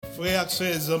Frères,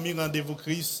 chers amis, rendez-vous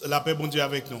Christ, la paix bon Dieu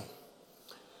avec nous.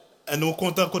 Nous sommes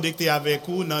contents de connecter avec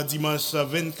vous dans dimanche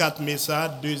 24 mai,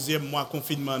 deuxième mois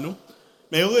confinement nous.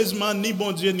 Mais heureusement, ni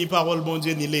bon Dieu, ni parole bon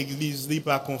Dieu, ni l'église, ni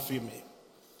pas confirmé.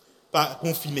 Pas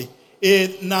confiné.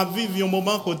 Et nous vivons un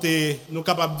moment côté nous sommes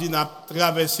capables de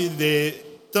traverser des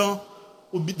temps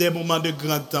ou des moments de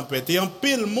grande tempête. Et en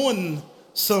pile monde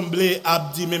semblait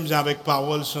abdi même avec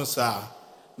parole sur ça.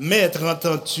 Maître,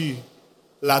 entends-tu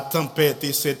la tempête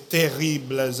et ses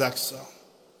terribles accents?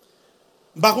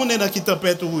 M'pa connait dans qui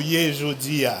tempête ou hier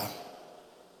jodi a.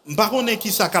 M'pa connait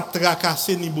qui ça cap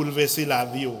tracasser ni bouleverser la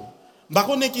vie ou. M'pa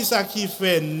connait qui ça qui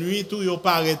fait nuit tout yo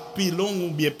paraît pi long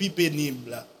ou bien pi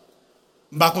pénible.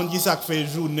 M'pa connait qui ça fait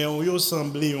journée ou yo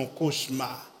semblé un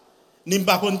cauchemar. Ni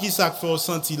m'pa connait qui ça fait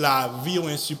sentir la vie ou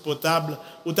insupportable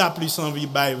ou ta plus envie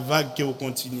bay vague que ou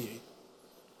continuer.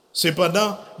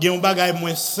 Cependant, il y a un bagage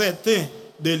moins certain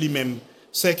de lui-même,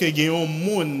 c'est que il y a un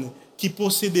monde qui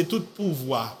possède tout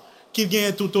pouvoir, qui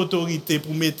a toute autorité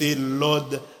pour mettre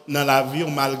l'ordre dans la vie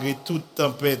malgré toute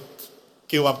tempête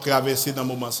que vous avez traversée dans ce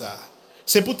moment.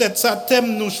 C'est peut-être ça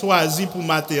thème nous choisi pour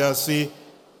matin, c'est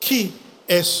qui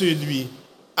est celui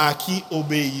à qui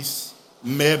obéissent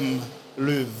même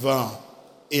le vent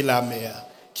et la mer.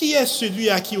 Qui est celui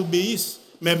à qui obéissent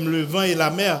même le vent et la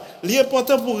mer?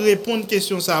 L'important pour répondre à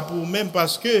question ça pour même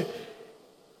parce que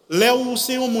là où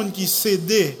c'est un monde qui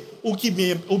cède ou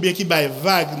bien qui baille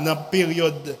vague dans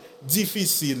période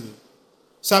difficile,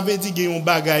 ça veut dire qu'il y a un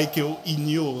bagage que vous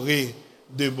ignorez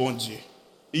de bon Dieu.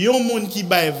 Il y a un monde qui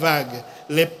baille vague,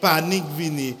 les paniques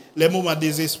viennent, les moments de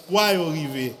désespoir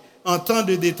arrivent, en temps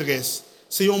de détresse,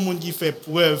 c'est un monde qui fait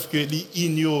preuve que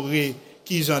l'ignorer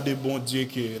qui genre de bon Dieu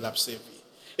que l'a servi.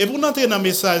 Et pour entrer dans le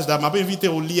message, je vais inviter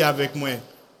à lire avec moi.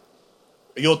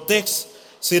 Le texte,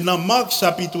 c'est dans Marc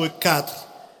chapitre 4,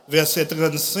 verset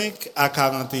 35 à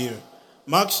 41.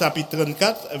 Marc chapitre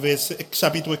 4,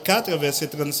 verset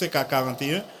 35 à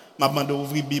 41. Je vais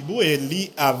ouvrir la Bible et lire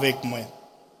avec moi.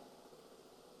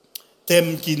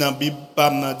 Thème qui dans la Bible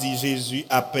dit Jésus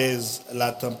apaise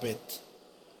la tempête.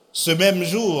 Ce même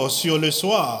jour, sur le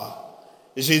soir,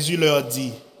 Jésus leur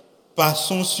dit,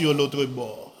 passons sur l'autre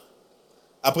bord.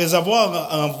 Après avoir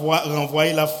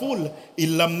renvoyé la foule,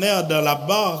 ils l'amenèrent dans la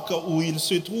barque où il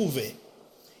se trouvait.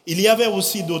 Il y avait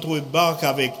aussi d'autres barques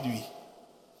avec lui.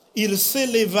 Il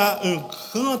s'éleva un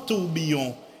grand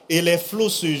tourbillon et les flots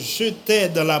se jetaient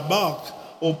dans la barque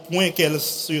au point qu'elle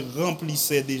se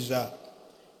remplissait déjà.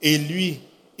 Et lui,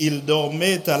 il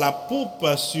dormait à la poupe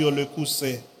sur le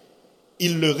coussin.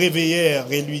 Ils le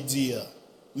réveillèrent et lui dirent,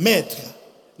 « Maître,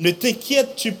 ne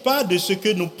t'inquiètes-tu pas de ce que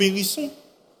nous périssons ?»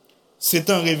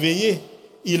 S'étant réveillé,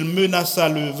 il menaça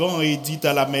le vent et dit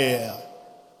à la mer,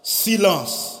 «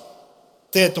 Silence,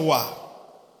 tais-toi !»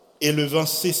 Et le vent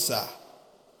cessa,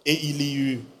 et il y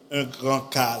eut un grand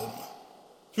calme.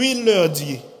 Puis il leur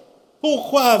dit, «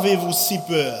 Pourquoi avez-vous si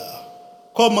peur?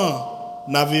 Comment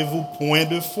n'avez-vous point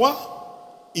de foi ?»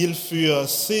 Ils furent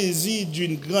saisis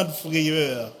d'une grande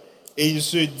frayeur, et ils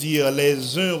se dirent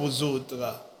les uns aux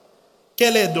autres, «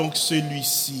 Quel est donc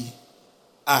celui-ci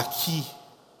à qui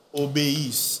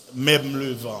obéissent même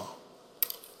le vent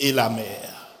et la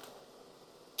mer? »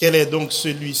 Quel est donc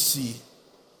celui-ci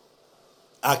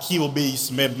à qui obéissent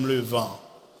même le vent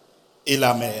et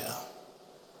la mer?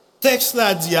 Texte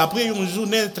là dit, après une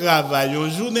journée de travail, une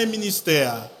journée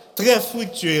ministère très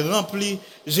fructueuse, remplie,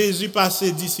 Jésus passe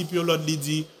ses disciples, l'autre lui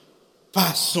dit,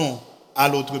 passons à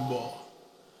l'autre bord.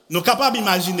 Nous sommes capables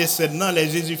d'imaginer cette les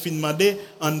Jésus fin demandé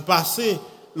en passer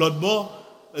l'autre bord.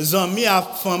 Amis à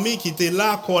famille qui étaient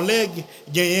là, collègues,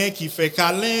 gagnant qui fait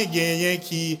câlin, gagnant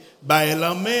qui baille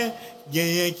la main,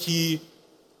 gagnant qui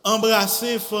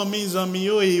embrasser famille amis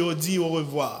et yo dit au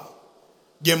revoir.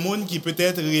 Gen moun qui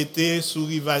peut-être était sur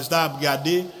rivage là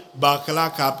regarder barque là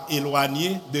cap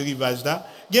éloigné de rivage là.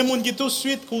 Gen moun qui tout de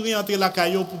suite courir entre la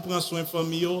caillou pour prendre soin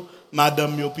famille yo,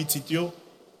 madame yo, petite yo.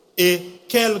 Et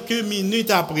quelques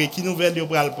minutes après, qui nouvelle yo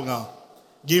pral prend.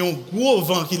 Gen un gros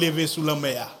vent qui levé sous la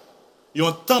mer.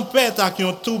 Yon tempête avec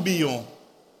un tourbillon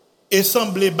et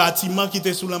semblait bâtiment qui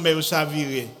était sous la mer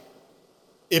chaviré.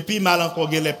 Et puis mal encore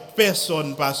les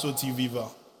personnes pas sorti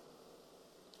vivant.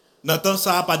 Dans temps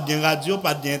ça pas de radio,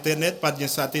 pas d'internet, pas de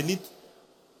satellite.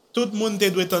 Tout le monde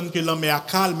doit attendre que la mer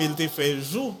calme, il te fait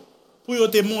jour pour yo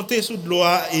te monter sous de l'eau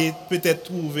et peut-être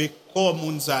trouver comme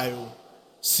moun sa yo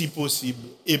si possible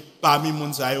et parmi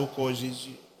moun sa yo comme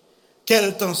Jésus.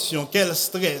 Quelle tension, quel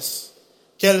stress,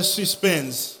 quel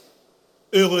suspense.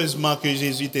 Heureusement que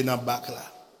Jésus était dans le bac là.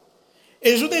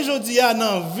 Et je dis dans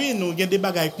la vie, nous avons des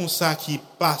bagages comme ça qui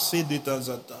passent de temps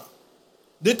en temps.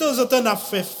 De temps en temps, on a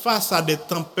fait face à des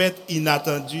tempêtes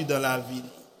inattendues dans la vie.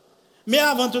 Mais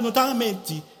avant de nous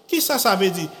t'arrêter, qui ça veut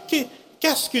dire?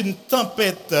 Qu'est-ce qu'une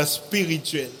tempête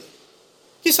spirituelle?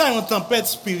 Qui ça une tempête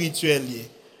spirituelle?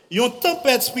 Une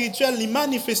tempête spirituelle est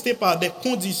manifestée par des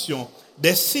conditions,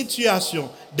 des situations,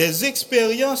 des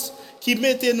expériences qui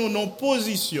mettent nous en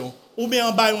position ou bien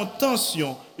en bas une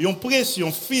tension, une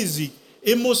pression physique,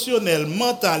 émotionnelle,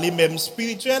 mentale et même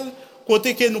spirituelle,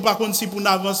 côté que nous ne savons pas si pour nous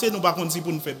avancer, nous ne savons pas si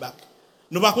pour nous faire back.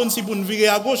 Nous ne savons pas si pour nous virer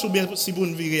à gauche ou bien si pour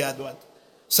nous virer à droite.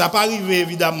 Ça peut arriver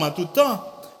évidemment tout le temps,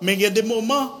 mais il y a des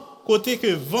moments côté que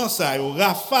vent ça,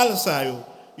 rafale ça,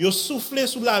 yo soufflé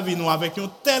sous la vie nous avec une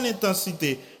telle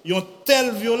intensité, une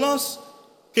telle violence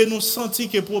que nous sentons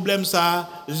que le problème ça,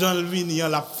 Jean-Louis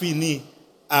l'a fini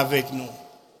avec nous.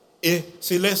 Et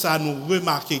c'est là ça nous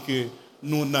remarquer que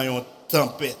nous avons une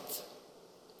tempête.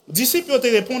 Disciples te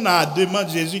répondent à la demande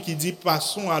de Jésus qui dit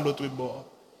passons à l'autre bord.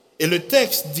 Et le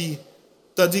texte dit,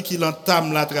 tandis qu'il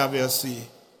entame la traversée,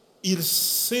 il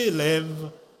s'élève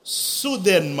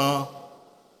soudainement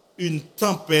une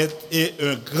tempête et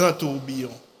un grand tourbillon.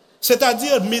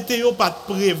 C'est-à-dire, météo pas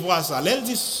prévoir ça. Elle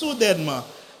dit soudainement.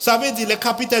 Ça veut dire, les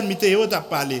capitaines météo t'a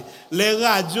parlé. Les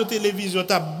radios, télévisions,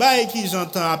 t'a bail qui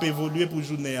j'entends à évoluer pour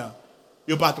journée.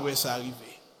 Ils n'ont pas trouvé ça arriver.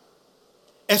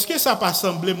 Est-ce que ça pas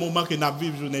semblé moment que nous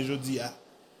vivons journée aujourd'hui?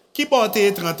 Qui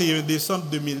portait 31 décembre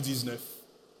 2019?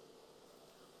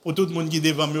 Pour tout le monde qui est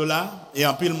devant moi là, et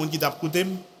en plus le monde qui t'a écouté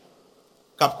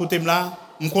là,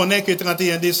 je connais que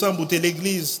 31 décembre, où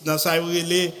l'église, dans sa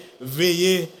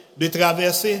veillée de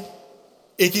traverser,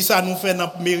 et qui ça nous fait dans la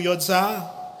période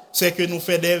ça, c'est que nous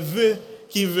faisons des vœux.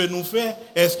 Qui veut nous faire?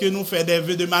 Est-ce que nous faisons des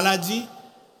vœux de maladie?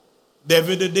 Des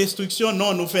vœux de destruction?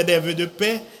 Non, nous faisons des vœux de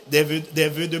paix, des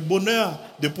vœux de bonheur,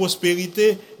 de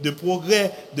prospérité, de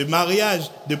progrès, de mariage,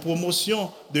 de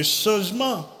promotion, de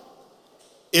changement.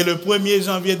 Et le 1er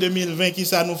janvier 2020, qui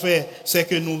ça nous fait? C'est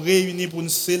que nous réunissons pour nous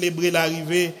célébrer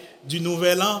l'arrivée du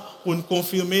nouvel an, pour nous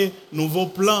confirmer nouveaux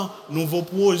plans, nouveaux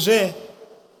projets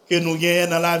que nous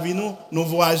gagnons dans la vie,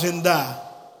 nouveaux agendas.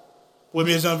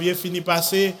 1er janvier fini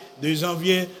passé, 2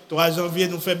 janvier, 3 janvier,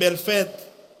 nous fait belle fête.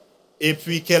 Et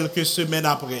puis quelques semaines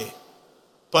après,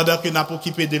 pendant que nous avons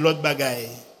occupé de l'autre bagaille,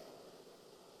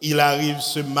 il arrive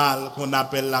ce mal qu'on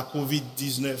appelle la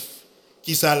COVID-19,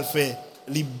 qui ça le fait?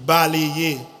 Il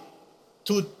balayer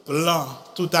tout plan,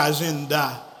 tout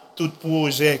agenda, tout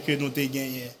projet que nous avons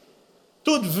gagné.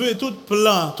 Tout vœu, tout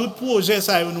plan, tout projet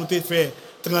ça nous avons fait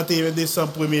 31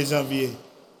 décembre, 1er janvier,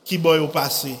 qui boit au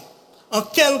passé. En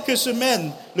quelques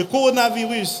semaines, le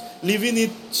coronavirus, il vient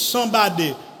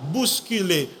chambader,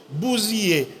 bousculer,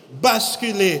 bousiller,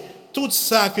 basculer tout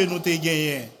ça que nous avons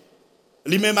gagné.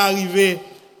 Il même arrivé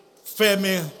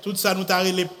fermer tout ça, nous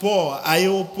avons les ports,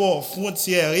 aéroports,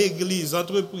 frontières, églises,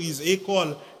 entreprises,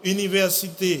 écoles,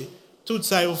 universités, tout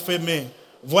ça est fermé.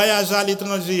 Voyage à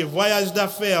l'étranger, voyage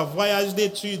d'affaires, voyage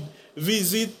d'études,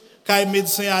 visite, caille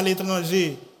médecin à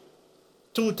l'étranger,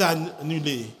 tout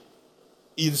annulé.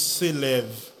 Il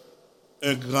s'élève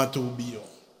un grand tourbillon.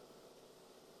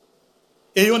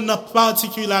 Et une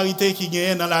particularité qui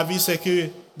gagne dans la vie, c'est que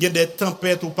il y a des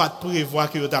tempêtes ou pas de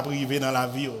prévoir que vous arrivé dans la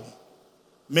vie.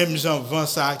 Même Jean vent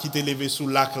ça qui t'est levé sous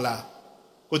lac là,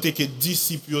 côté que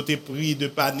disciples ont été pris de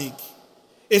panique.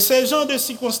 Et ces genres de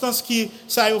circonstances qui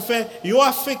ça a fait, ils ont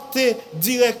affecté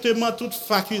directement toute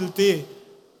faculté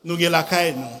nous avons la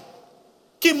caille nous.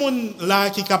 Qui monde là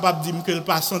qui est capable de dire que le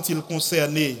patient est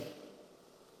concerné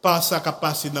par ça qui a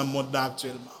passé dans le monde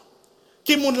actuellement?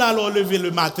 Qui monde là alors lever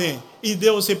le matin,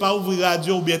 idée c'est pas ouvrir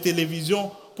radio ou bien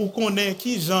télévision pour connaître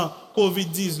qui genre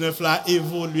COVID-19 là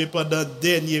évolué pendant les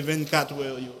dernières 24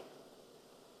 heures.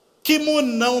 Qui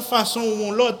monde dans façon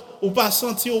ou l'autre ou pas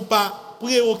senti ou pas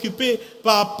préoccupé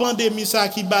par la pandémie ça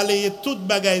qui balaye toute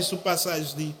bagaille sous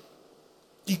passage dit,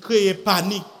 qui crée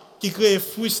panique, qui crée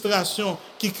frustration,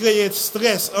 qui crée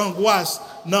stress, angoisse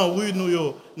dans la rue nous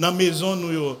dans la maison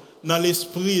nous dans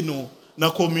l'esprit nous, dans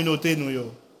la communauté nous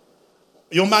yo.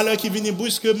 Yon malheur qui vient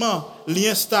brusquement,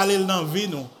 l'installer dans la vie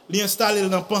nous, l'installer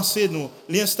dans la pensée nous,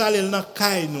 l'installer dans la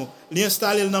caille nous,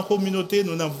 l'installer dans la communauté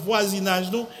nous, dans le voisinage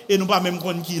nous, et nous pas même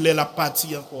connaître qui est la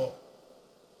partie encore.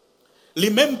 Les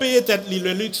mêmes pays peut-être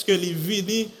le luxe que les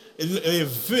vini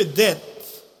vedette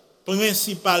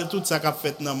principale tout ça qu'a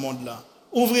fait dans le monde là.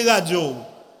 Ouvrir radio,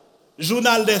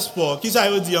 journal des sports, qui ça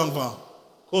veut dire encore?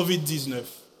 COVID-19.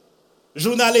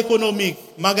 Journal économique,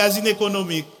 magazine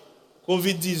économique,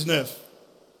 COVID-19.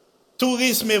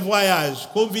 Tourisme et voyage,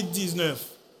 COVID-19.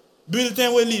 Bulletin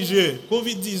religieux,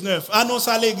 COVID-19. Annonce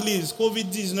à l'église,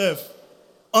 COVID-19.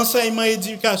 Enseignement et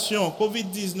éducation,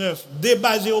 COVID-19.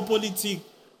 Débat géopolitique,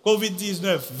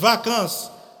 COVID-19. Vacances,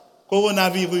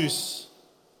 coronavirus.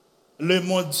 Le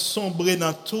monde sombre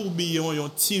dans tourbillon, un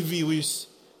petit virus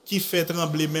qui fait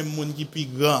trembler même monde qui plus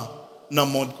grand dans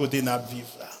le monde côté n'a vivre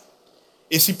là.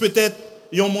 Et si peut-être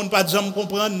yon monde pas jamais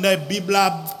comprendre la Bible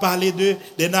a parlé de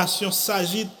des nations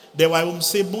s'agitent, des royaumes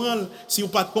s'ébranlent. Si vous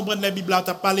pas comprendre la Bible a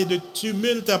parlé de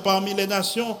tumulte parmi les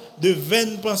nations, de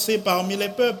vaines pensées parmi les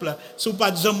peuples. Si vous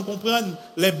pas jamais comprendre,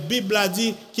 la Bible a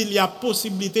dit qu'il y a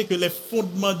possibilité que les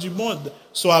fondements du monde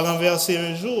soient renversés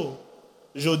un jour.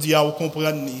 Je dis à vous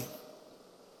comprendre.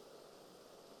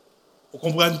 Vous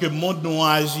comprenez que le monde nous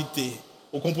a agité.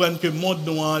 Vous comprenez que le monde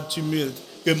nous a en tumulte.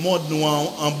 Que le monde nous a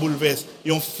en bouleverse.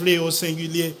 Il y a un fléau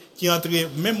singulier qui entre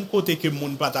même côté que le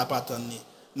monde pas attendre.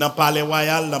 Dans le palais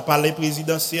royal, dans le palais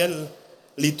présidentiel,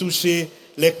 il touche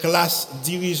les classes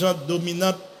dirigeantes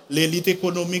dominantes, l'élite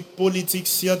économique, politique,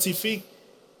 scientifique,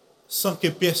 sans que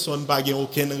personne n'ait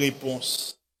aucune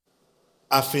réponse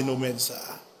à ce phénomène.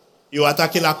 Ils ont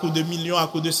attaqué la coup de millions à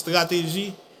coup de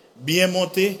stratégie bien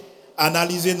montée,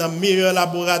 analysée dans les meilleurs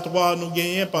laboratoires nous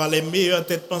gagnés par les meilleures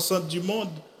têtes pensantes du monde.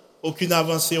 Aucune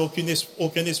avancée,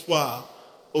 aucun espoir,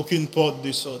 aucune porte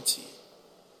de sortie.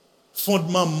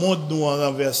 Fondement monde nous a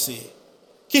renversé.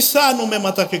 Qui ça nous-mêmes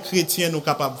en tant que chrétiens nous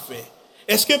capables de faire?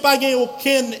 Est-ce que pas gain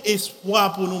aucun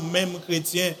espoir pour nous-mêmes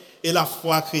chrétiens et la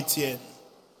foi chrétienne?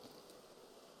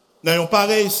 Dans une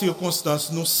pareille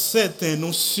circonstance, nous certains,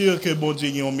 nous sûrs que bon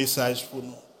Dieu a un message pour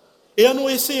nous. Et on nous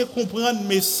essaie de comprendre le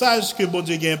message que bon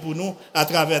Dieu a pour nous à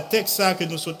travers le texte que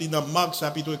nous sortons dans Marc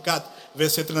chapitre 4,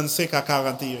 verset 35 à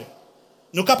 41.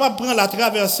 Nous sommes capables de prendre la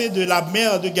traversée de la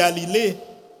mer de Galilée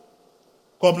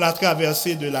comme la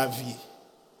traversée de la vie.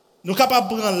 Nous sommes capables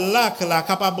de prendre l'arc, là,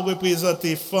 capables de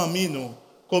représenter famille, nous,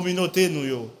 communauté,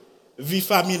 nous, vie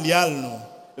familiale, nous,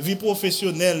 vie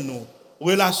professionnelle, nous,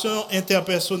 relations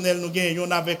interpersonnelles, nous gagnons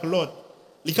avec l'autre.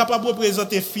 Nous sommes capables de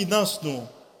représenter finances, nous.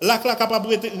 L'arc, là, capable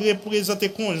de représenter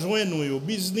conjoint, nous,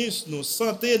 business, nous,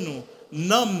 santé, nous,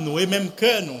 nom, nous, et même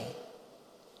cœur, nous.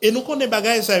 Et nous connaissons des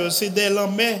bagages, c'est des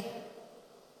lambés,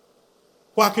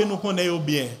 quoi que nous connaissons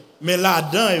bien. Mais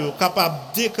là-dedans, est capable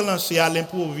de déclencher à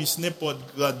l'improviste n'importe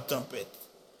grande tempête.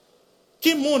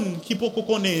 Qui monde qui peut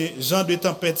connaître genre de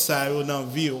tempête ça dans la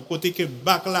vie, côté que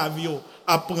bac la vie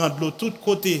à prendre l'eau tout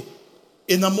côté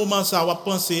et dans le moment ça va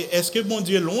penser est-ce que mon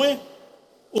Dieu est loin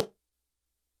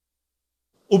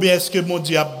ou bien est-ce que mon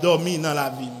Dieu a dormi dans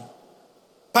la vie.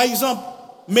 Par exemple,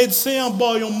 médecin en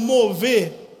bas un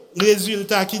mauvais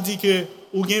résultat qui dit que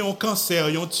ou gagne un cancer,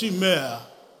 une tumeur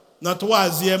dans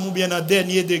troisième ou bien dans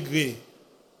dernier degré.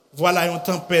 Voilà une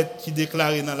tempête qui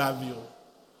déclare dans la vie.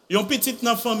 Une petite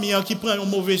dans la famille qui prend un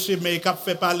mauvais chemin et qui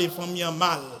fait parler la famille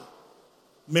mal.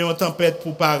 Mais une tempête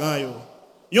pour les parents.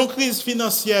 Une crise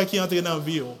financière qui entre dans la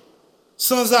vie.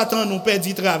 Sans attendre, nous perdons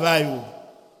du travail.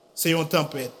 C'est une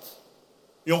tempête.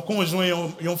 Un conjoint,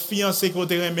 un fiancé qui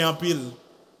est remis en pile,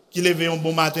 qui lève un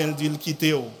bon matin, il dit qu'il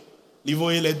quitte. Il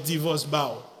voit les divorces.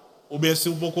 Ou bien si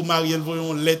vous beaucoup marié, il voit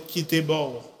une lettre quitter.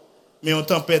 Mais on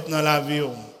tempête dans la vie.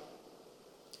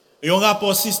 Et un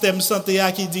rapport système santé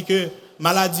qui dit que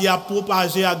maladie a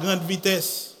propagé à grande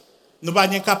vitesse. Nous n'avons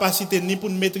pas de capacité ni pour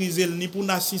nous maîtriser, ni pour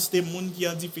nous assister les gens qui sont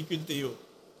en difficulté.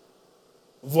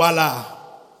 Voilà,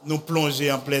 nous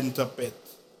plongeons en pleine tempête.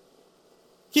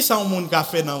 Qui ça un monde qui a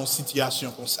fait dans une situation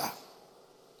comme ça?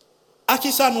 À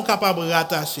qui ça nous capables de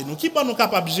rattacher nous? Qui pas nous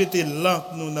capable de jeter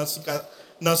l'encre nous dans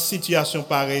une situation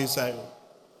pareille ça?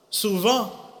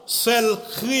 Souvent, seul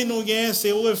cri nous gagne,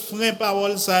 c'est refrain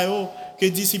parole ça que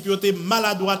disciples étaient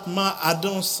maladroitement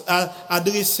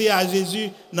adressé à Jésus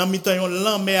dans mi-temps yon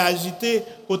lampe agité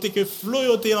côté que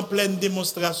flot était en pleine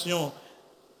démonstration.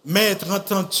 Maître,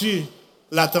 entends-tu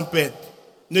la tempête?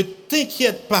 Ne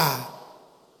t'inquiète pas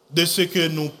de ce que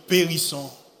nous périssons.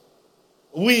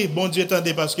 Oui, bon Dieu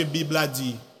attendez parce que la Bible a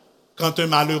dit quand un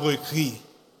malheureux crie,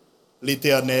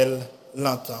 l'Éternel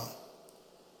l'entend.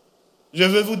 Je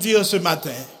veux vous dire ce matin,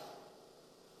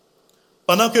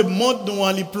 pendant que le monde nous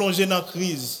est plongé dans la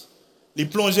crise, il est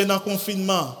plongé dans le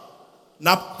confinement,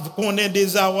 nous connaissons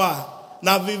des awa,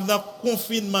 nous vivons dans le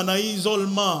confinement, dans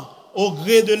l'isolement, au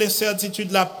gré de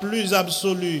l'incertitude la plus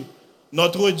absolue,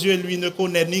 notre Dieu, lui, ne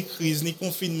connaît ni crise, ni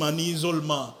confinement, ni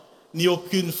isolement, ni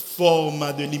aucune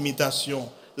forme de limitation.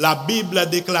 La Bible a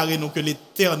déclaré nous que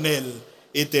l'Éternel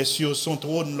était sur son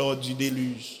trône lors du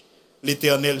déluge.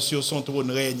 L'Éternel sur son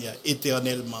trône règne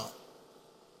éternellement.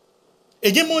 Et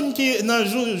il y a des gens qui, dans la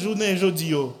journée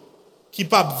aujourd'hui, qui ne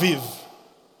peuvent pas vivre.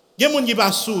 Il y a des gens qui ne peuvent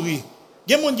pas sourire.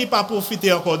 Il y a des gens qui ne peuvent pas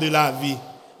profiter encore de la vie.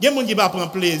 Il y a des gens qui ne peuvent pas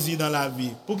prendre plaisir dans la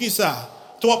vie. Pour qui ça?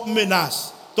 Trop de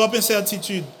menaces, trop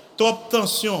d'incertitudes, trop de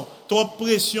tension, trop de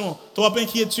pression, trop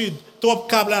d'inquiétude, trop de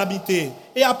câbles à habiter.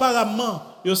 Et apparemment,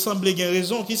 il semble qu'il y a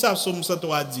raison. Qui ça, Somme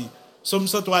 103 dit? Somme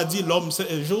 103 dit, l'homme,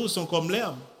 les jours sont comme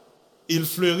l'herbe. Il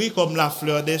fleurit comme la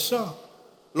fleur des champs.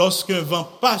 Lorsqu'un vent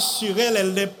passe sur elle,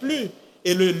 elle n'est plus.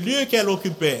 Et le lieu qu'elle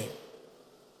occupait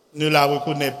ne la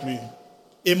reconnaît plus.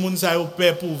 Et moun sa yo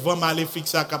peur pour vent maléfique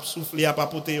ça cap souffler à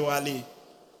papoter yo aller.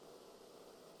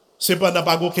 Cependant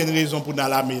pas aucune raison pour nous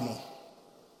l'amer non.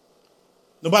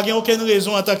 Nous pas aucune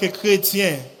raison en tant que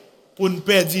chrétiens pour nous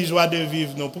perdre joie de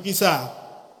vivre non. Pour qui ça?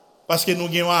 Parce que nous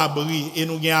avons un abri et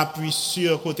nous avons un appui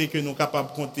sûr côté que nous sommes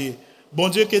capables de compter. Bon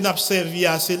Dieu que nous avons servi,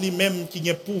 c'est lui-même qui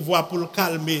a le pouvoir pour le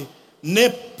calmer.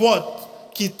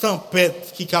 N'importe qui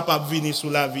tempête qui est capable de venir sur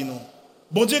la vie. Non.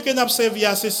 Bon Dieu que nous avons servi,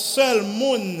 c'est le seul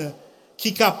monde qui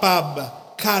est capable de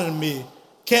calmer,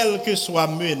 quelle que soit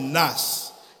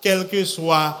menace, quel que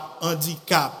soit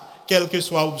handicap, quel que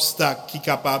soit obstacle qui est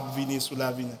capable de venir sur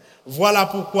la vie. Voilà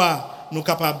pourquoi nous sommes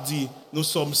capables de dire nous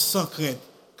sommes sans crainte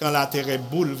quand la terre est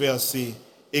bouleversée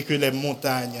et que les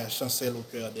montagnes chancellent au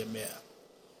cœur des mers.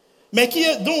 Mais qui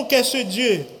est donc ce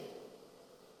Dieu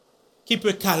qui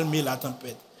peut calmer la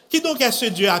tempête? Qui donc est ce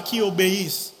Dieu à qui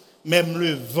obéissent même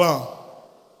le vent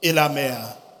et la mer?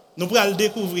 Nous pourrons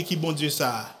découvrir qui bon Dieu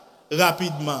ça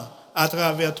rapidement à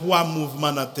travers 3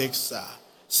 mouvements dans le texte.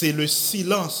 C'est le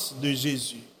silence de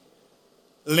Jésus,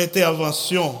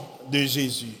 l'intervention de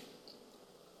Jésus.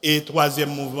 Et 3e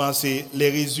mouvement, c'est les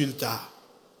résultats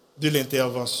de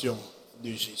l'intervention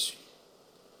de Jésus.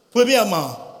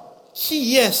 Premièrement,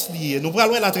 qui est-ce lié? Nous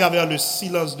parlons à travers le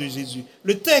silence de Jésus.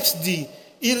 Le texte dit,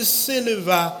 il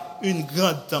s'éleva une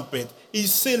grande tempête. Il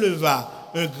s'éleva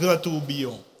un grand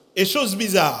tourbillon. Et chose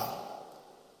bizarre,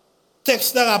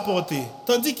 texte a rapporté,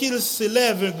 tandis qu'il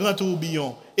s'élève un grand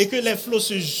tourbillon et que les flots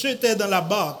se jetaient dans la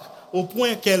barque au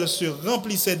point qu'elle se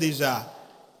remplissait déjà.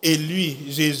 Et lui,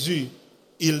 Jésus,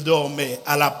 il dormait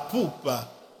à la poupe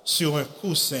sur un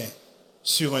coussin,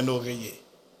 sur un oreiller.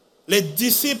 Les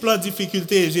disciples en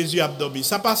difficulté, Jésus a dormi.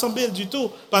 Ça n'a pas semblé du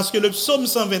tout, parce que le psaume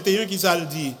 121 qui ça le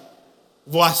dit,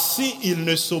 voici, il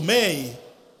ne sommeille,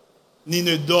 ni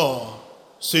ne dort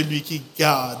celui qui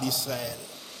garde Israël.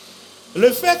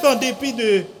 Le fait qu'en dépit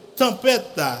de tempête,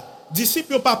 les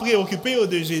disciples n'ont pas préoccupé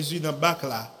de Jésus dans le bac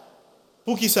là.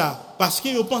 Pour qui ça? Parce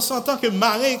qu'ils pensent en tant que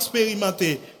marin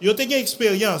expérimenté, ils ont une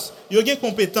expérience, ils ont une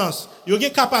compétence, ils ont une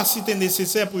capacité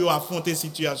nécessaire pour affronter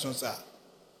cette situation.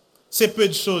 C'est peu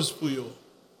de choses pour eux.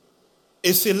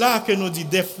 Et c'est là que nous disons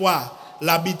des fois,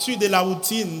 l'habitude et la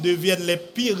routine deviennent les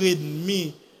pires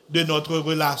ennemis de notre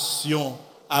relation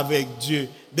avec Dieu.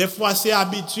 Des fois, c'est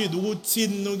l'habitude,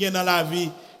 routine nous gagne dans la vie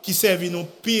qui servent nos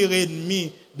pires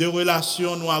ennemis de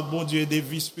relation nous avec bon Dieu et de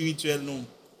vie spirituelle nous.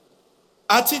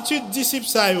 Attitude disciple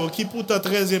qui pourtant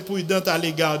très imprudente à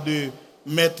l'égard de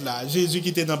maître là, Jésus qui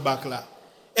était dans le bac là.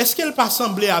 Est-ce qu'elle pas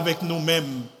semblé avec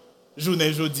nous-mêmes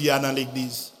journée jeudi dans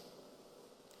l'église?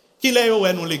 Qui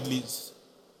est nous l'église?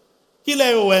 Qui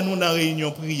est nous dans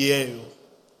réunion prière?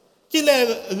 Qui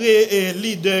est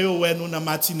leader nous dans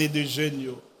matinée de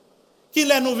jeûne? Qui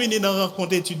est nous venir dans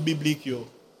rencontre études bibliques?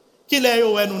 Qui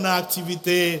est nous dans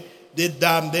activité des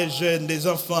dames, des jeunes, des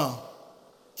enfants?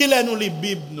 Qui est nous les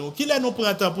Bibles nous? Qui est nous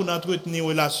prend temps pour entretenir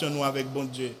relation nous avec bon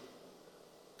Dieu?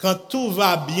 Quand tout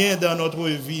va bien dans notre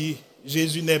vie,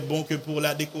 Jésus n'est bon que pour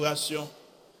la décoration.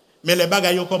 Mais les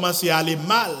bagailles ont commencé à aller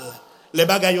mal. Les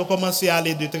bagailles ont commencé à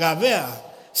aller de travers.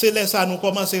 C'est là ça nous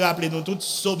commence à rappeler nous toutes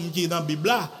sommes qui dans la Bible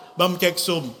là. Bam quelques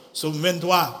sommes. Somme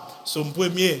 23, somme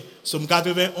 1er, somme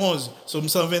 91, somme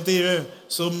 121,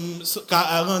 somme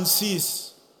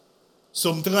 46,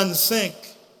 somme 35.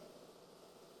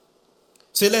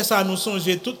 C'est là ça nous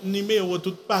songer tout numéro,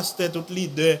 tout pasteur, tout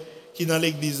leader qui dans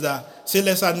l'église là. C'est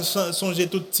là ça nous songer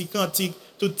tout petit cantique,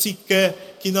 tout petit cœur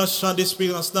qui dans le champ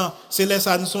d'espérance là. C'est là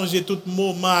ça nous songer tout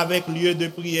moment avec lieu de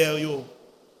prière yo.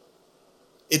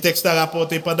 Et texte a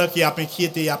rapporté pendant qu'il a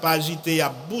inquiété, il a pas agité, il a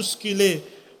bousculé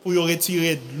pour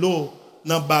retirer de l'eau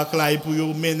dans le bac là et pour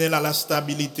mener à la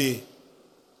stabilité.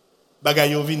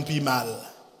 Bagay yo vinn pi mal.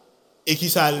 Et qui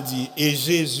ça le dit? Et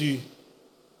Jésus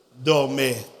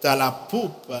dormait à la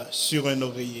poupe sur un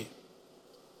oreiller.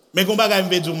 Mais qu'on bagay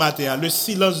me dire matin, le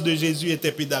silence de Jésus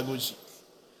était pédagogique.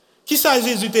 Qui ça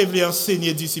Jésus te voulu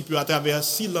enseigner disciples à travers le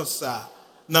silence ça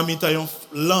dans mitan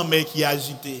l'homme qui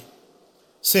agité?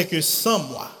 C'est que sans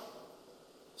moi,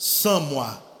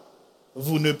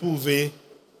 vous ne pouvez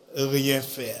rien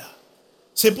faire.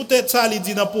 C'est peut-être ça il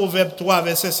dit dans Proverbe 3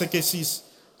 verset 5 et 6.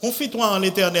 Confie-toi en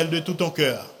l'Éternel de tout ton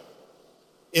cœur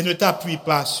et ne t'appuie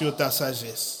pas sur ta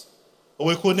sagesse.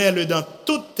 Reconnais-le dans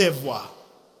toutes tes voies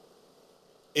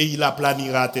et il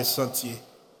aplanira tes sentiers.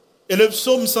 Et le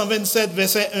psaume 127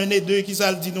 verset 1 et 2 qui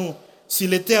ça le dit nous, si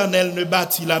l'Éternel ne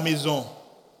bâtit la maison,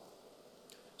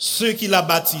 ceux qui la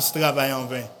bâtissent travaillent en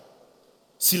vain.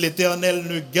 Si l'Éternel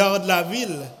ne garde la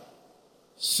ville,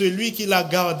 celui qui la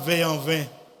garde veille en vain.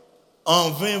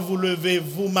 En vain vous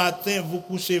levez-vous matin, vous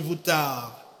couchez-vous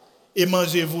tard, et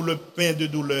mangez-vous le pain de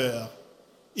douleur.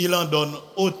 Il en donne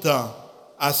autant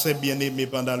à ses bien-aimés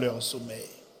pendant leur sommeil.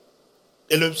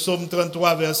 Et le psaume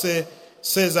 33, versets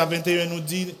 16 à 21 nous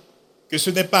dit que ce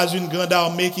n'est pas une grande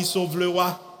armée qui sauve le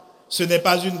roi, ce n'est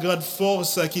pas une grande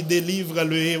force qui délivre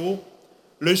le héros.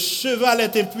 Le cheval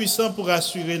est impuissant pour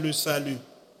assurer le salut,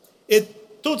 et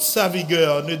toute sa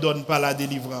vigueur ne donne pas la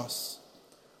délivrance.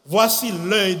 Voici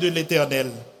l'œil de l'Éternel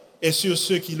est sur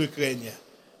ceux qui le craignent,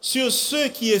 sur ceux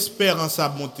qui espèrent en sa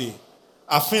bonté,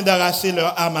 afin d'arracher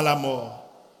leur âme à la mort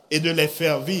et de les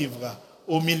faire vivre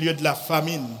au milieu de la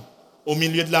famine, au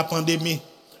milieu de la pandémie,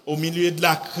 au milieu de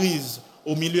la crise,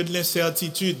 au milieu de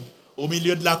l'incertitude, au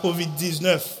milieu de la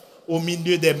COVID-19, au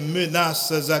milieu des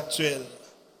menaces actuelles.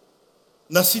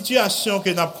 Dans la situation que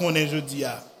nous connaissons aujourd'hui,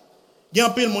 il y a un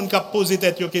peu de monde qui a posé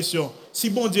cette question. Si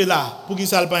bon Dieu est là, pour qui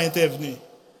ça n'a pas intervenu?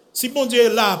 Si bon Dieu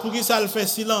est là, pour qui ça le fait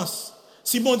silence?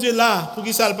 Si bon Dieu est là, pour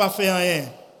qui ça n'a pas fait rien?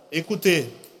 Écoutez,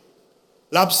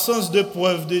 l'absence de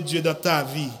preuve de Dieu dans ta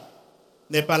vie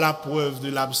n'est pas la preuve de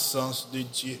l'absence de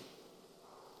Dieu.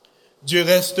 Dieu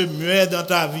reste muet dans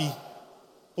ta vie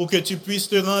pour que tu puisses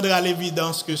te rendre à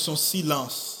l'évidence que son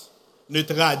silence ne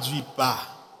traduit pas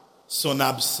son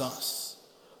absence.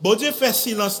 Bon Dieu fait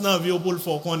silence dans la vie pour le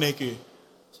faire connaître que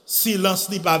silence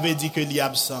n'est pas dit que il est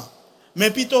absent. Mais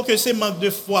plutôt que c'est manque de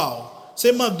foi,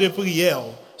 c'est manque de prière,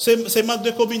 c'est manque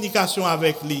de communication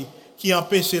avec lui qui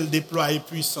empêche le déployer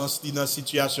puissance dans la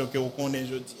situation que vous connaissez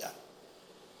aujourd'hui.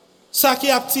 Ça qui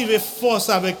active force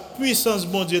avec puissance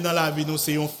bon Dieu dans la vie, nous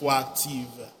c'est une foi active.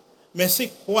 Mais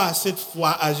c'est quoi cette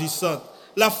foi agissante?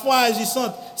 La foi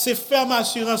agissante, c'est ferme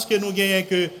assurance que nous gagnons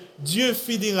que Dieu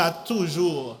finira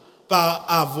toujours par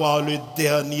avoir le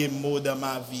dernier mot dans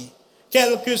ma vie.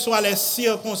 Quelles que soient les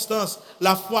circonstances,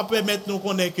 la foi permet de nous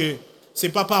connaître que ce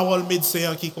n'est pas parole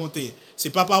médecin qui compte, ce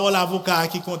n'est pas parole avocat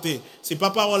qui compte, ce n'est pas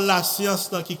parole la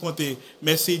science qui compte,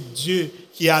 mais c'est Dieu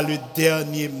qui a le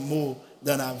dernier mot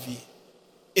dans la vie.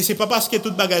 Et ce n'est pas parce que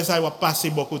toute bagaille ça va passer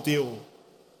de bon côté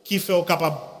qui fait au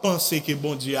capable de penser que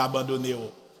bon Dieu a abandonné.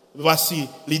 Voici,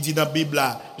 il dit dans la Bible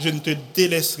là, je ne te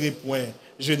délaisserai point,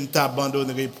 je ne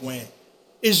t'abandonnerai point.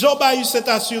 Et Job a eu cette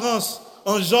assurance.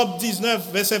 En Job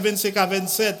 19, verset 25 à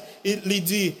 27, il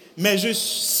dit, mais je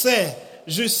sais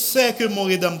que mon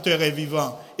Rédempteur est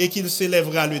vivant et qu'il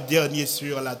s'élèvera le dernier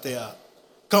sur la terre.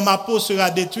 Quand ma peau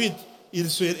sera détruite, il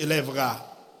se élèvera.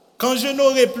 Quand je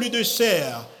n'aurai plus de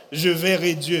chair, je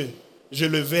verrai Dieu, je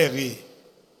le verrai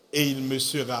et il me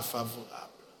sera favorable.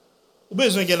 Vous avez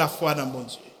besoin de la foi dans mon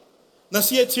Dieu. Dans la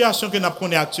situation que nous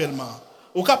prenons actuellement,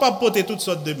 vous êtes capable de porter toutes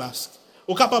sortes de masques.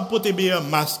 Vous êtes capable de porter meilleurs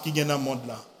masques qui sont dans le monde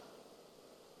là.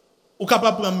 Vous êtes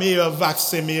capable de prendre meilleurs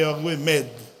vaccins, meilleurs remèdes.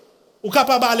 Vous êtes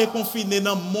capable d'aller confiner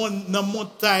dans la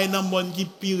montagne, dans le monde qui est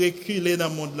pire reculé dans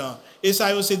le monde là. Et ça,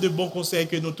 c'est de bons conseils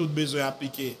que nous tous besoin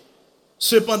d'appliquer.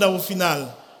 Cependant, au final,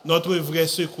 notre vrai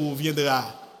secours viendra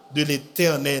de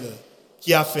l'Éternel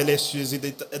qui a fait les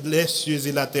cieux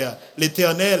et la terre.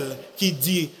 L'Éternel qui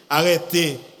dit,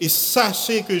 arrêtez et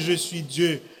sachez que je suis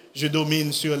Dieu, je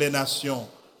domine sur les nations,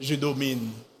 je domine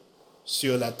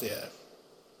sur la terre.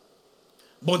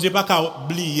 Bon Dieu, pas qu'à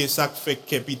oublier ça que fait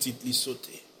que petit li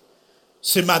sauter.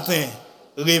 Ce matin,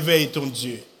 réveille ton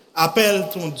Dieu, appelle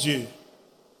ton Dieu.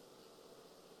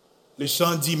 Le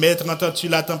chant dit, Maître, entends-tu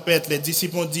la tempête? Les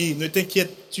disciples ont dit, ne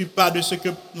t'inquiètes-tu pas de ce que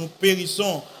nous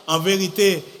périssons? En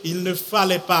vérité, il ne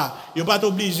fallait pas. Il n'y a pas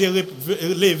obligé de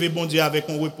lever bon Dieu avec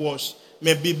un reproche.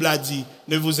 Mais la Bible a dit,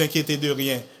 ne vous inquiétez de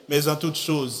rien, mais en toutes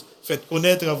choses, faites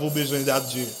connaître vos besoins à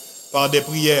Dieu par des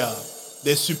prières,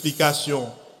 des supplications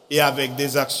et avec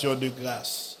des actions de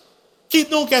grâce. Qui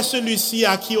donc est celui-ci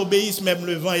à qui obéissent même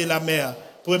le vent et la mer?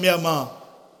 Premièrement,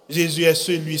 Jésus est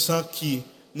celui sans qui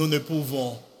nous ne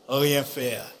pouvons rien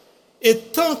faire. Et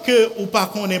tant que ou pas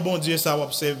qu'on est bon Dieu, ça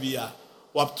va servir,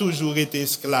 ou a toujours été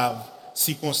esclave,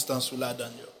 circonstance ou la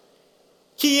dernière.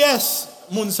 Qui est-ce,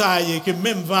 moun sa que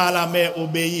même vent à la mer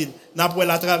obéit, n'après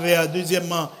à travers,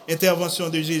 deuxièmement, intervention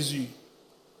de Jésus.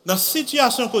 Dans la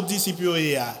situation que disciple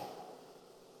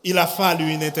il a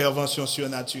fallu une intervention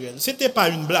surnaturelle. Ce n'était pas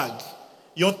une blague.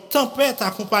 Une tempête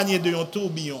accompagnée d'un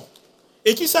tourbillon.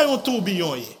 Et qui ça un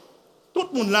tourbillon? Tout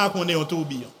le monde là connaît un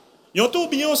tourbillon. Un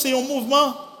tourbillon, c'est un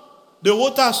mouvement de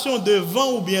rotation de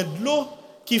vent ou bien de l'eau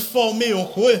qui formait un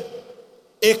creux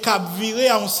et qui a viré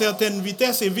à une certaine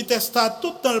vitesse. Et vitesse ça,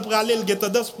 tout dans le pralé, il a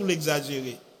tendance pour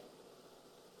l'exagérer.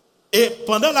 Et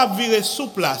pendant la virée sous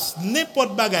place,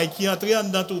 n'importe bagaille qui entrait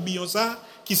dans le tourbillon, ça,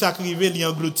 qui s'acrivait, il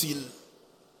engloutit.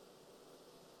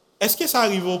 Est-ce que ça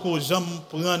arrive que les gens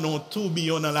prennent un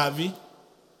tourbillon dans la vie?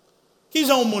 Qu'est-ce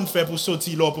que le monde fait pour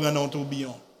sortir là prendre un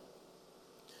tourbillon?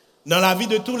 Dans la vie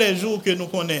de tous les jours que nous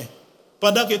connaissons,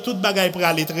 pendant que toute bagaille peut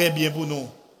aller très bien pour nous,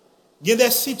 il y a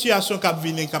des situations qui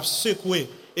viennent, qui secouer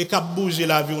et qui bouger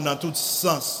la vie dans tous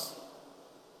sens.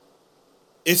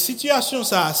 Et situation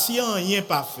ça, si rien n'est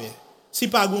pas fait, si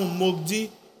pas un mot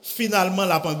dit, finalement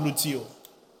la englouti. Je ne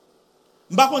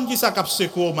sais pas qui ça cap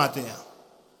secouer au matin.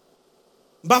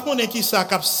 Je ne sais pas qui ça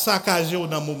cap saccager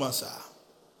dans le moment ça.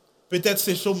 Peut-être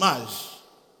c'est chômage.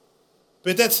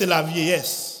 Peut-être c'est la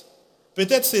vieillesse.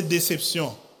 Peut-être c'est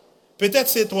déception. Peut-être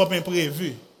c'est trop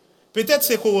imprévu. Peut-être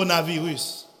c'est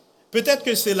coronavirus. Peut-être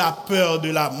que c'est la peur de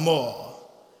la mort.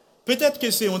 Peut-être que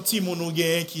c'est un petit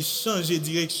monogène qui change de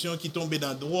direction, qui tombe dans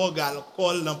la drogue,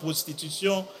 l'alcool, dans la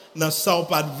prostitution, dans ça ou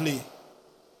pas de vle.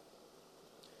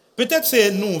 Peut-être c'est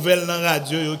une nouvelle dans la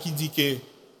radio qui dit que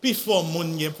plus fort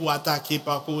monde pour attaquer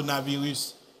par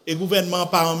coronavirus et le gouvernement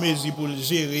pas en mesure pour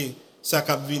gérer ça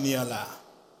qui venir là.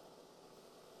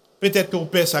 Peut-être que vous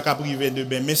perd ça qui privé de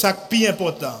bien, mais ça qui est plus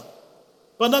important.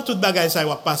 Pendant toute bagaille ça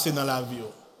va passer dans la vie.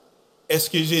 Est-ce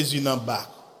que Jésus n'en bas?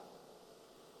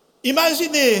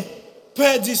 Imaginez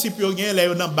peu disciples gagne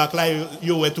là dans bac là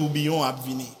yo est tourbillon a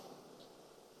venir.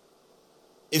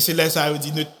 Et c'est là ça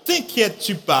dit ne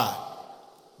t'inquiète-tu pas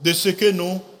de ce que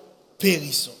nous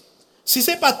périssons. Si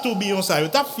c'est pas tourbillon ça,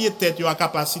 tu as fié tête à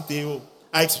capacité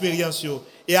à expérience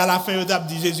et à la fin tu as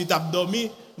dit Jésus t'a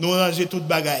dormi, nous ranger toute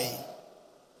bagaille.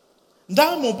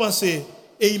 Dans mon pensée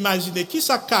et imaginez qui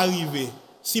ça qu'arrivé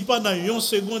si pendant une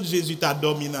seconde Jésus t'a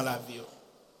dormi dans la vie.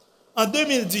 En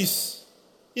 2010,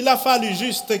 il a fallu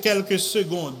juste quelques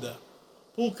secondes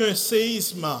pour qu'un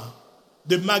séisme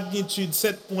de magnitude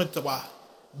 7.3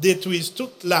 détruise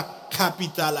toute la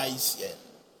capitale haïtienne.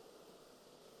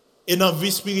 Et dans la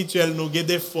vie spirituelle, nous avons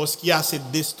des forces qui sont assez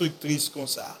destructrices comme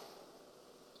ça.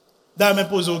 D'ailleurs, je me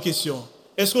pose une question.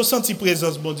 Est-ce que vous sentez la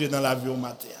présence de bon Dieu dans la vie au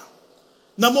matin?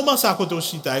 Dans le moment où ça côté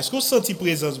chita, est-ce que vous sentez la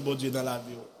présence de bon Dieu dans la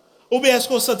vie? Ou bien est-ce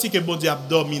que vous sentez que bon Dieu a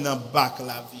dormi dans le bac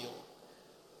la vie?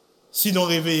 Sinon,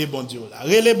 réveillez bon Dieu là.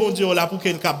 Relez bon Dieu là pour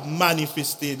qu'il puisse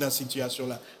manifester dans cette situation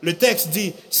là. Le texte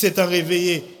dit, c'est un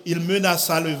réveillé, il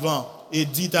menaça le vent et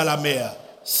dit à la mer,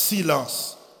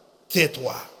 silence,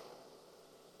 tais-toi.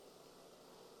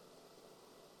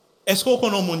 Est-ce qu'on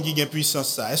connaît un monde qui a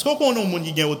puissance ça? Est-ce qu'on connaît un monde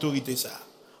qui a autorité ça?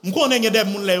 On connaît des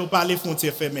gens qui parlent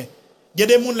frontières fermées. Il y a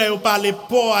des gens qui parlent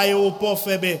port aéroport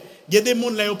fermé. Il y a des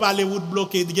gens qui parlent route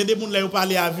bloquée. Il y a des gens qui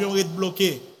parlent avion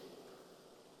bloqué.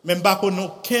 Même pas qu'on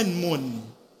aucun monde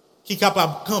qui est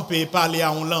capable de camper et parler à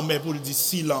un langue pour dire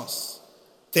silence,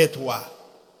 tais-toi.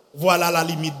 Voilà la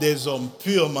limite des hommes,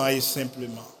 purement et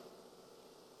simplement.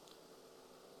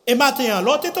 Et maintenant,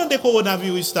 l'autre temps de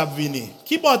coronavirus est venu.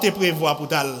 Qui peut te prévoir pour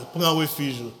prendre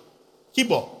refuge? Qui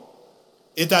peut?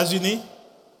 États-Unis,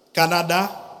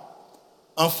 Canada,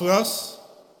 en France,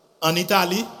 en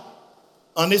Italie,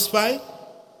 en Espagne,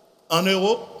 en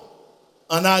Europe,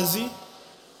 en Asie,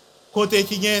 côté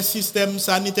qui a un système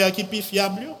sanitaire qui est plus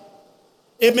fiable.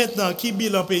 Et maintenant, qui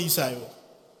bilan pays ça?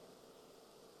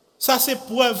 Ça, c'est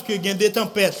preuve que il y a des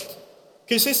tempêtes,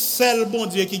 que c'est seul bon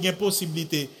Dieu qui a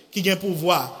possibilité, qui a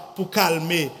pouvoir pour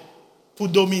calmer, pour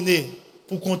dominer,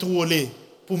 pour contrôler,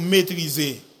 pour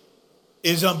maîtriser.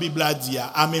 Et Jean-Bible a dit,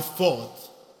 à main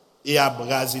forte et à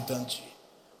bras étendus.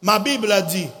 Ma Bible a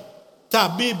dit, ta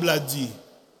Bible a dit,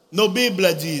 nos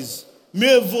Bibles disent,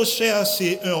 mieux vaut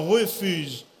chercher un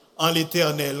refuge en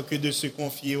l'Éternel que de se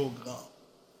confier au grand.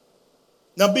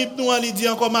 Dans la Bible, nous dit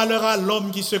encore malheur à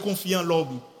l'homme qui se confie en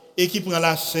l'homme et qui prend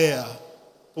la chair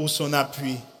pour son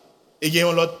appui. Et il y a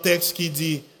un autre texte qui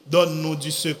dit, donne-nous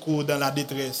du secours dans la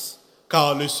détresse,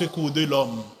 car le secours de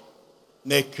l'homme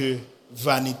n'est que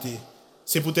vanité.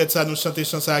 C'est peut-être ça nous chantons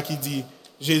chanson qui dit,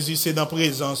 Jésus c'est dans la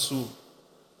présence ou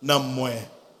dans moi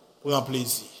pour un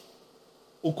plaisir.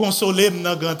 Ou consoler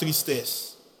dans grande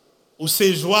tristesse. Ou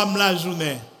c'est joie la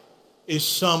journée et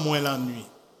chant moi la nuit.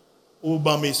 Ou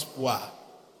ban espoir,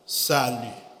 salut,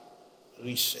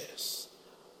 richesse.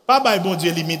 Pas bay bon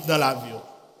Dieu limite dans la vie.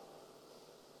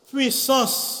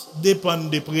 Puissance dépend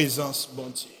de présence bon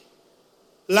Dieu.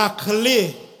 La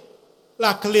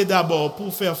clé d'abord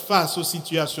pour faire face aux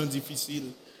situations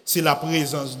difficiles, c'est la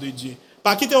présence de Dieu.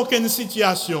 Pas quitter aucune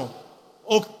situation,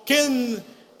 aucune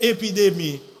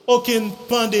épidémie, aucune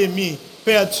pandémie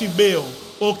perturbée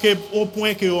au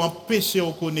point que vous empêchez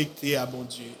de connecter à bon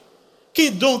Dieu.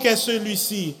 Qui donc est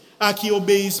celui-ci à qui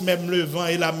obéissent même le vent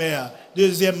et la mer?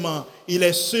 Deuxièmement, il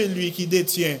est celui qui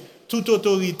détient toute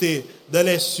autorité dans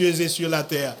les cieux et sur la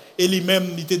terre. Et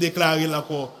lui-même, il t'a déclaré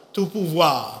encore, tout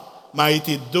pouvoir m'a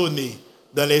été donné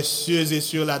dans les cieux et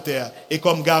sur la terre. Et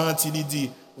comme garantie, il dit,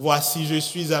 voici, je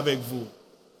suis avec vous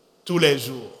tous les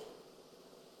jours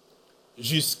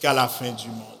jusqu'à la fin du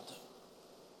monde.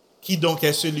 Qui donc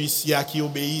est celui-ci à qui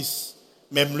obéissent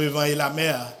même le vent et la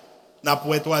mer? N'a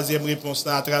pour troisième réponse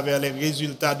à travers les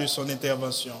résultats de son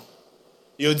intervention.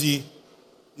 Il dit,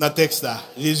 dans le texte là,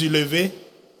 Jésus levé,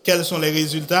 quels sont les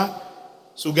résultats?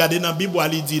 Si vous regardez dans la Bible,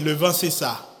 il dit, le vent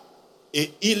cessa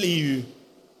et il y eut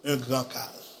un grand calme.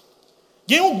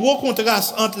 Il y a un gros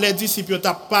contraste entre les disciples, ils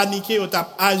ont paniqué, ils ont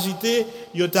agité,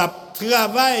 ils ont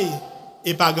travaillé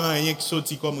et pas grand rien qui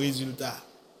sortit comme résultat.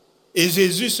 Et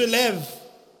Jésus se lève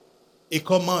et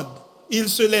commande. Il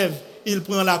se lève, il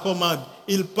prend la commande,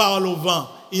 il parle au vent,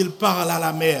 il parle à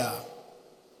la mer.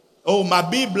 Oh, ma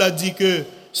Bible dit que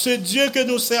ce Dieu que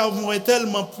nous servons est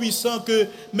tellement puissant que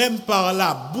même par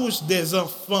la bouche des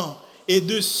enfants et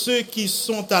de ceux qui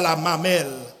sont à la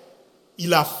mamelle,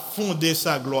 il a fondé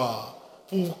sa gloire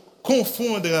pour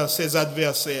confondre ses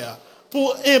adversaires,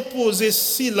 pour imposer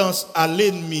silence à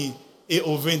l'ennemi et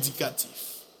aux vindicatifs.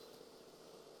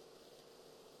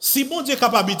 Si bon Dieu est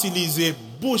capable d'utiliser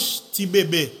bouche petit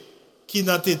bébé qui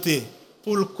n'a été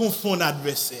pour le confondre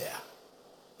l'adversaire,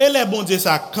 et les bon Dieu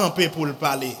ça campé pour le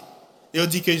parler. Et on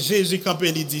dit que Jésus campé,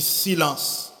 il dit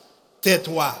silence,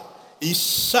 tais-toi. Il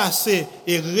chasse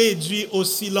et réduit au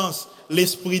silence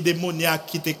l'esprit démoniaque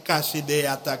qui était caché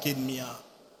derrière l'attaque ennemie.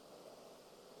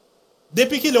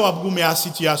 Depuis qu'il a goumé la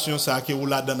situation ça que vous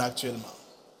la donne actuellement.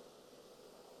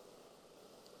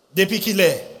 Depuis qu'il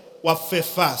est ou fait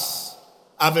face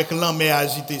avec l'homme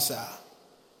agité ça.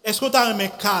 Est-ce que tu as un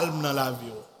calme dans la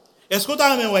vie? Est-ce que tu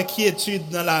as une quiétude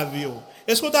dans la vie?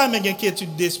 Est-ce que tu as une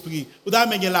quiétude d'esprit? Ou tu as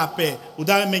la paix? Ou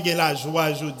tu as la joie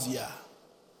aujourd'hui?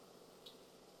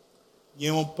 Il y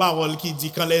a une parole qui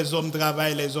dit quand les hommes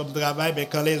travaillent, mais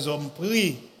quand les hommes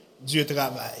prient, Dieu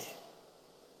travaille.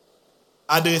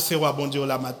 Adressez-vous à bon Dieu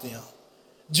la matin.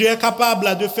 Dieu est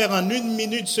capable de faire en 1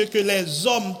 minute ce que les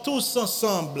hommes tous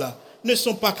ensemble ne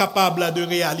sont pas capables de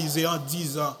réaliser en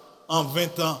 10 ans, en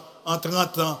 20 ans, en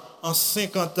 30 ans, en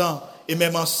 50 ans et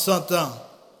même en 100 ans.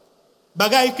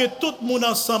 Bagaille que tout le monde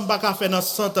ensemble va faire dans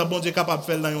 100 ans, bon Dieu est capable de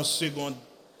faire dans une seconde.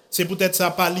 C'est peut-être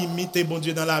ça pas limiter bon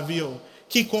Dieu dans la vie.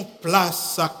 Quiconque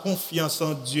place sa confiance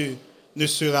en Dieu ne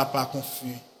sera pas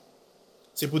confus.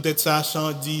 C'est peut-être ça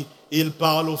chant dit, il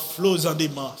parle aux flots en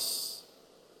démence.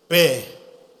 Paix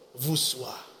vous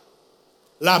soit.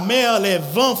 La mer, les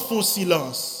vents font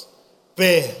silence.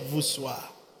 Paix vous soit.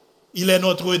 Il est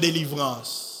notre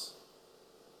délivrance.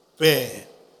 Paix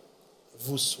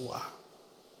vous soit.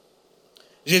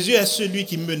 Jésus est celui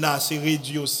qui menace et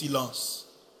réduit au silence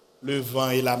le vent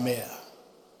et la mer.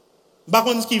 Par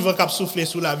contre, qui va souffler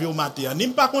sous la vie au matin. Ni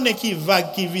pas connaît qui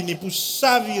vague qui vient pour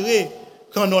chavirer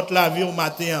quand notre la vie au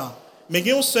matin. Mais il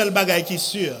y a un seul bagage qui est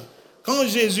sûr. Quand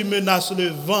Jésus menace le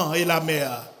vent et la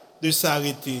mer de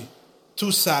s'arrêter,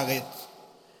 tout s'arrête.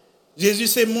 Jésus,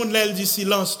 c'est le monde, il dit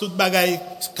silence, tout bagage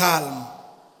calme.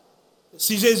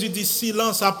 Si Jésus dit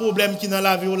silence, à problème qui dans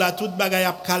la vie, là, tout bagage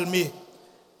a calmé.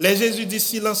 Les Jésus dit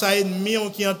silence à ennemi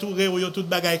qui entouré, tout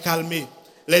bagage calmé.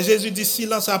 Les Jésus dit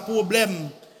silence à problème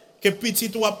que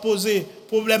petit ou a posé,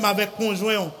 problème avec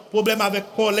conjoint, problème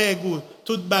avec collègue,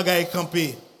 tout bagage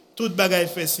campé, tout bagage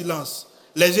fait silence.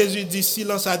 Les Jésus dit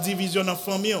silence à division dans la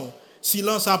famille,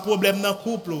 silence à problème dans le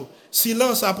couple,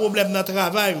 silence à problème dans le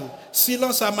travail,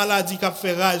 silence à maladie qui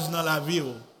fait rage dans la vie,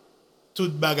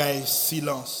 tout bagage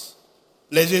silence.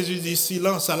 Les Jésus dit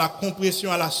silence à la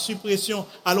compression, à la suppression,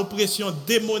 à l'oppression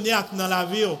démoniaque dans la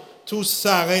vie, tout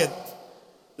s'arrête.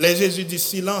 Les Jésus dit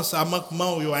silence à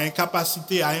manquement, à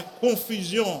incapacité, à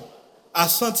confusion, à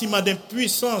sentiment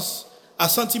d'impuissance, à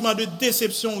sentiment de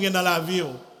déception dans la vie.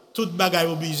 Tout bagaille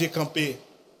obligé de camper.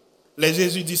 Les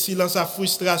Jésus dit silence à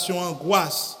frustration,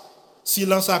 angoisse,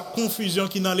 silence à confusion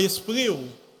qui dans l'esprit.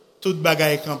 Tout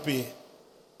bagaille camper.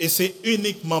 Et c'est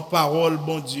uniquement parole,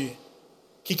 bon Dieu,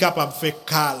 qui est capable de faire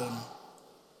calme,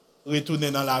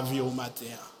 retourner dans la vie au matin,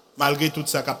 malgré tout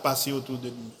ça qui a passé autour de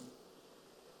nous.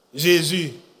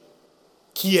 Jésus,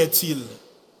 qui est-il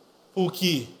pour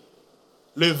qui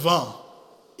le vent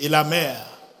et la mer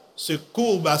se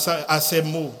courbent à ses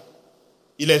mots?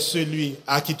 Il est celui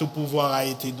à qui tout pouvoir a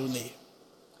été donné.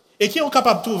 Et qui est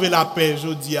capable de trouver la paix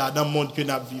aujourd'hui dans le monde que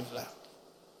nous vivons là?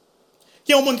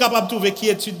 Qui est capable de trouver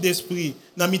quiétude d'esprit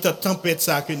dans la tempête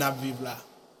que nous vivons là?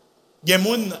 Il y a des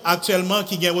gens actuellement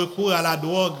qui ont recours à la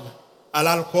drogue, à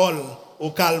l'alcool, au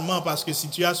calmant parce que la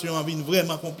situation en vie est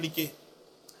vraiment compliquée.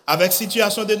 Avec la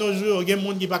situation de nos jours, il y a des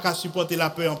gens qui ne peuvent pas supporter la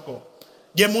peur encore.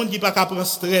 Il y a des gens qui ne peuvent pas prendre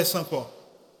stress encore.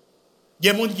 Il y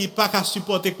a des gens qui ne peuvent pas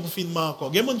supporter le confinement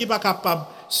encore. Il y a des gens qui ne peuvent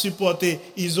pas supporter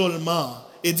l'isolement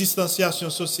et la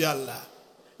distanciation sociale.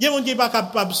 Il y a des gens qui ne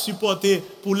peuvent pas supporter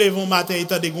pour les bons matins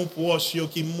étant des gens proches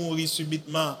qui mourent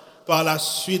subitement par la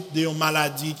suite d'une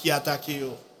maladie qui attaque eux.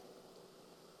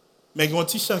 Mais il y a un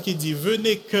petit chant qui dit,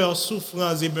 venez cœurs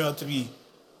souffrants et meurtris,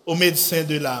 au médecin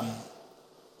de l'âme.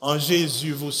 En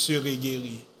Jésus, vous serez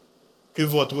guéris. Que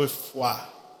votre foi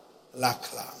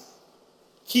l'acclame.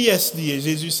 Qui est-ce lié?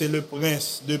 Jésus, c'est le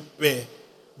prince de paix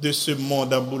de ce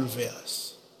monde en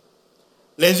bouleverse.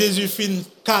 Les Jésus fin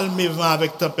calme vent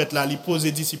avec tempête là, il pose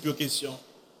les disciples une question.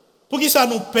 Pour qui ça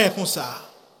nous paie comme ça?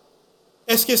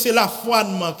 Est-ce que c'est la foi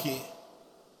de manquer?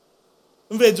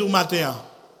 Je vais dire au matin,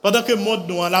 pendant que le monde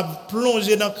nous a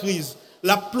plongé dans la crise,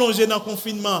 la plongé dans le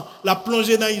confinement, la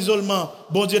plongé dans l'isolement,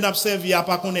 bon Dieu n'a servi à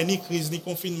pas qu'on ait ni crise, ni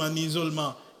confinement, ni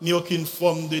isolement, ni aucune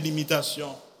forme de limitation.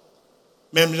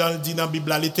 Même Jean le dit dans la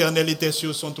Bible, l'Éternel était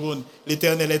sur son trône.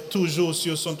 L'Éternel est toujours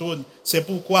sur son trône. C'est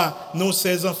pourquoi nous,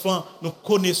 ses enfants, nous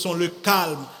connaissons le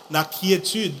calme, la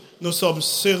quiétude. Nous sommes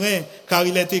sereins, car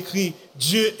il est écrit,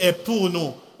 Dieu est pour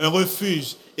nous un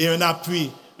refuge et un appui,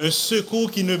 un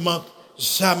secours qui ne manque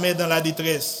jamais dans la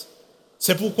détresse.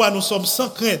 C'est pourquoi nous sommes sans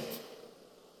crainte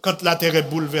quand la terre est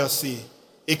bouleversée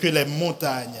et que les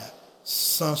montagnes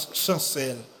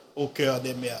chancellent au cœur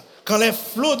des mers. Quand les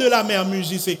flots de la mer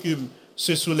mugissent et écument,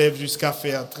 se soulève jusqu'à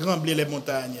faire trembler les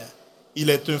montagnes. Il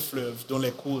est un fleuve dont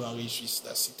les cours enrichissent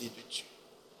la cité de Dieu.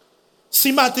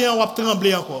 Si matin on va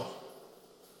trembler encore,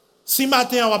 si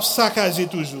matin on va saccager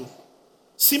toujours,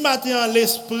 si matin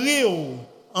l'esprit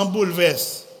en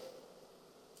bouleverse,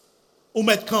 ou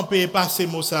mettre camper et passer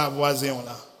mot ça à voisin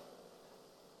là.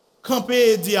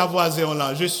 Camper et dire à voisin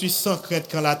là, je suis sans crainte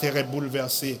quand la terre est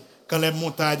bouleversée, quand les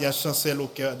montagnes chancellent au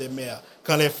cœur des mers,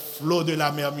 quand les flots de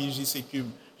la mer mugissent et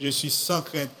écument. Je suis sans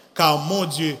crainte, car mon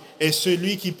Dieu est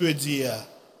celui qui peut dire,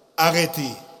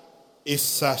 arrêtez et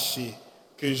sachez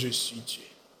que je suis Dieu.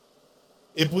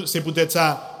 Et c'est peut-être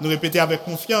ça, nous répéter avec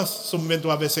confiance, Somme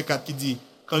 23, verset 4 qui dit,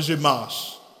 quand je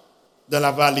marche dans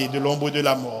la vallée de l'ombre de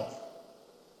la mort,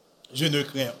 je ne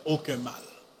crains aucun mal,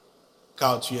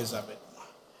 car tu es avec moi.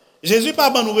 Jésus pas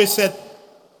dans nos recettes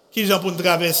qui j'en pour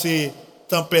traverser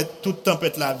tempête, toute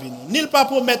tempête la vie. Ni pas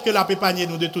promettre que la peut épargner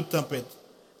nous de toute tempête.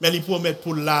 Mais il promet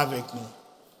pour là avec nous.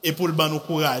 Et pour le ban nous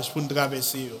courage pour nous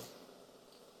traverser.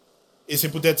 Et c'est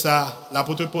peut-être ça,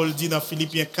 l'apôtre Paul dit dans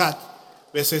Philippiens 4,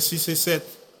 versets 6 et 7,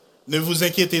 ne vous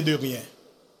inquiétez de rien.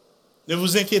 Ne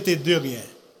vous inquiétez de rien.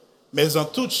 Mais en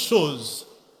toutes choses,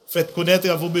 faites connaître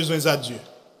vos besoins à Dieu.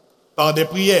 Par des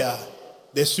prières,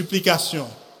 des supplications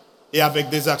et avec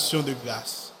des actions de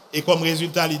grâce. Et comme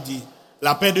résultat, il dit,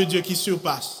 la paix de Dieu qui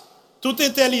surpasse toute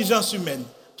intelligence humaine,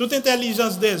 toute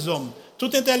intelligence des hommes,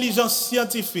 toute intelligence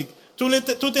scientifique,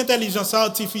 toute intelligence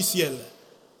artificielle,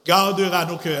 gardera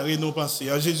nos cœurs et nos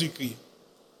pensées en Jésus-Christ,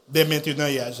 dès maintenant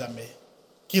et à jamais.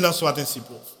 Qu'il en soit ainsi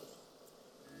pour vous.